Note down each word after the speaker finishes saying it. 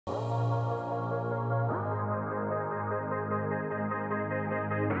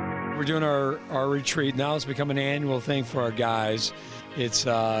We're doing our retreat. Now it's become an annual thing for our guys. It's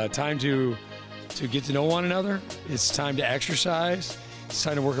time to get to know one another. It's time to exercise. It's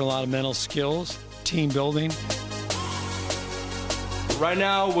time to work on a lot of mental skills, team building. Right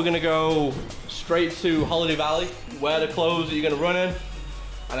now, we're gonna go straight to Holiday Valley, wear the clothes that you're gonna run in,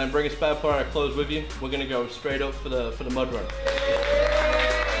 and then bring a spare pair of clothes with you. We're gonna go straight up for the mud run.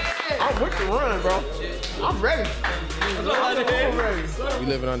 I'm with the run, bro. I'm ready. We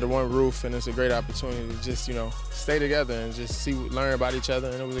living under one roof, and it's a great opportunity to just, you know, stay together and just learn about each other.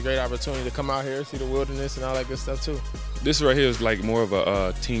 And it was a great opportunity to come out here, see the wilderness and all that good stuff too. This right here is like more of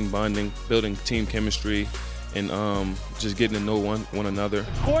a team bonding, building team chemistry, and just getting to know one another.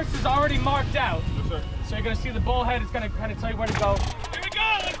 The course is already marked out. Yes, sir. So you're gonna see the bullhead. It's gonna kind of tell you where to go. Here we go.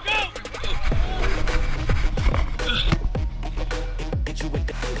 Let's go.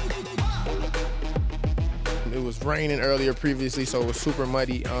 It was raining earlier previously, so it was super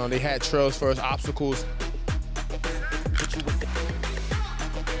muddy. They had trails for us, obstacles.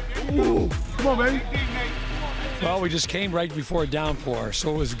 Ooh, come on, baby. Well, we just came right before a downpour,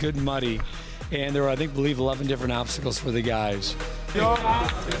 so it was good and muddy. And there were, I believe 11 different obstacles for the guys.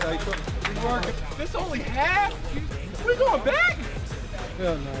 This only half? We're going back?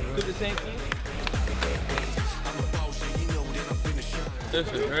 Hell no, bro. The same team? This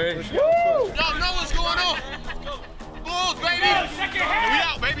is great. Y'all know what's going on. Bulls, baby. We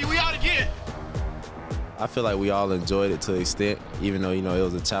out, baby. We out again. I feel like we all enjoyed it to an extent, even though, you know, it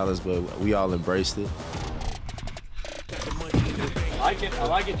was a challenge, but we all embraced it. I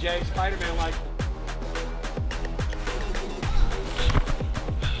like it, Jay. Spider-Man like it.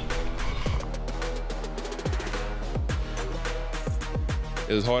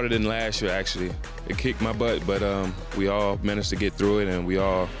 It was harder than last year, actually. It kicked my butt, but we all managed to get through it, and we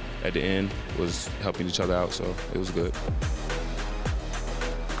all, at the end, was helping each other out, so it was good.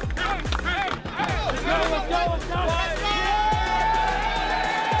 Let's go.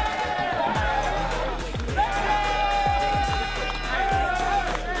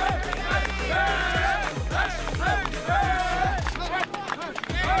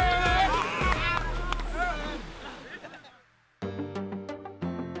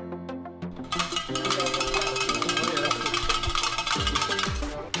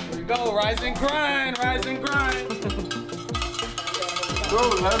 Go, rise and grind, rise and grind. Go,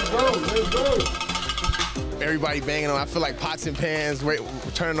 let's go, let's go. Everybody banging on, I feel like pots and pans,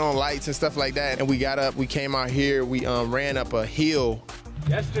 turning on lights and stuff like that. And we got up, we came out here, we ran up a hill.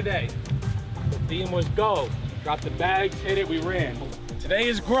 Yesterday, the theme was go. Drop the bags, hit it, we ran. Today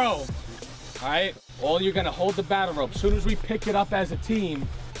is grow, all right? All you're gonna hold the battle rope. As soon as we pick it up as a team,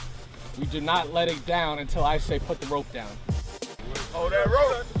 we do not let it down until I say put the rope down. Oh, that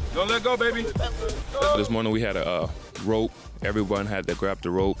rope. Don't let go, baby. This morning we had a rope. Everyone had to grab the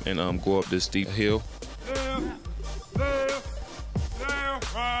rope and go up this steep hill.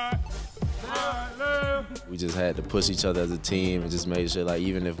 We just had to push each other as a team and just made sure, like,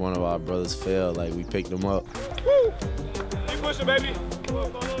 even if one of our brothers fell, like, we picked them up. Woo! Keep pushing, baby.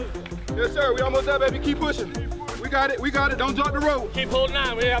 Yes, sir. We almost there, baby. Keep pushing. We got it. We got it. Don't drop the rope. Keep holding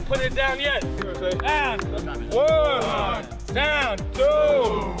on. We haven't put it down yet. Down. One. Down.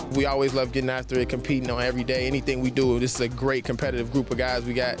 Two. We always love getting after it, competing on every day, anything we do. This is a great competitive group of guys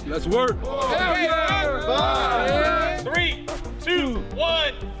we got. Let's work. 3, 2,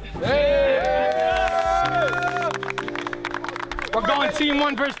 1. We're going team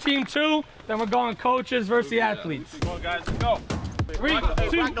 1 versus team 2. Then we're going coaches versus the athletes. Come on, guys. Let's go. 3, 2,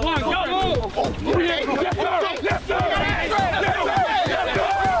 1, go! Yes, sir! Yes, sir!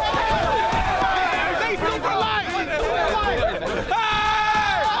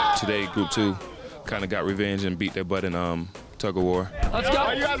 Today, Group 2 kind of got revenge and beat their butt in tug of war. Let's go!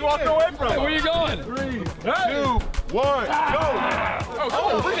 Where you guys walking away from? Hey, where you going? 3, 2, 1, go!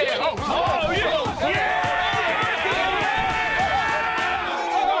 Oh, yeah!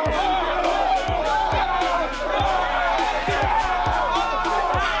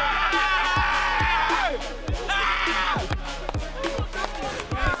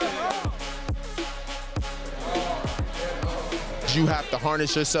 You have to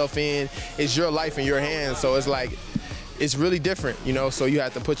harness yourself in. It's your life in your hands, so it's like, it's really different, you know. So you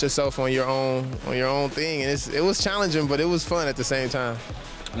have to put yourself on your own thing, and it was challenging, but it was fun at the same time.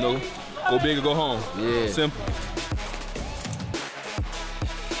 No, go big or go home. Yeah. Simple.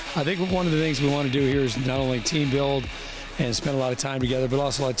 I think one of the things we want to do here is not only team build and spend a lot of time together, but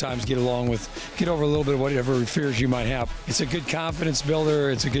also a lot of times get over a little bit of whatever fears you might have. It's a good confidence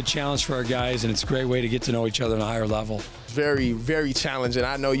builder. It's a good challenge for our guys, and it's a great way to get to know each other on a higher level. Very, very challenging.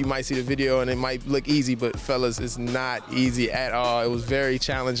 I know you might see the video and it might look easy, but fellas, it's not easy at all. It was very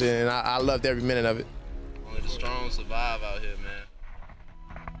challenging, and I loved every minute of it. Only the strong survive out here, man.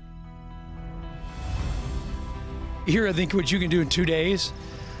 Here, I think what you can do in 2 days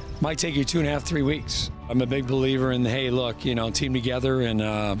might take you 2.5, 3 weeks. I'm a big believer in, hey, look, you know, team together and,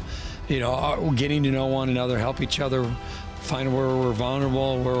 you know, getting to know one another, help each other, find where we're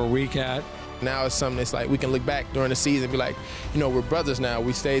vulnerable, where we're weak at. Now it's something that's like we can look back during the season and be like, you know, we're brothers now.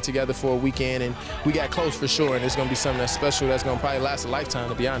 We stayed together for a weekend and we got close for sure. And it's going to be something that's special that's going to probably last a lifetime,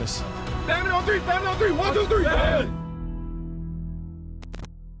 to be honest. Family on three, family on three. 1, 2, 3.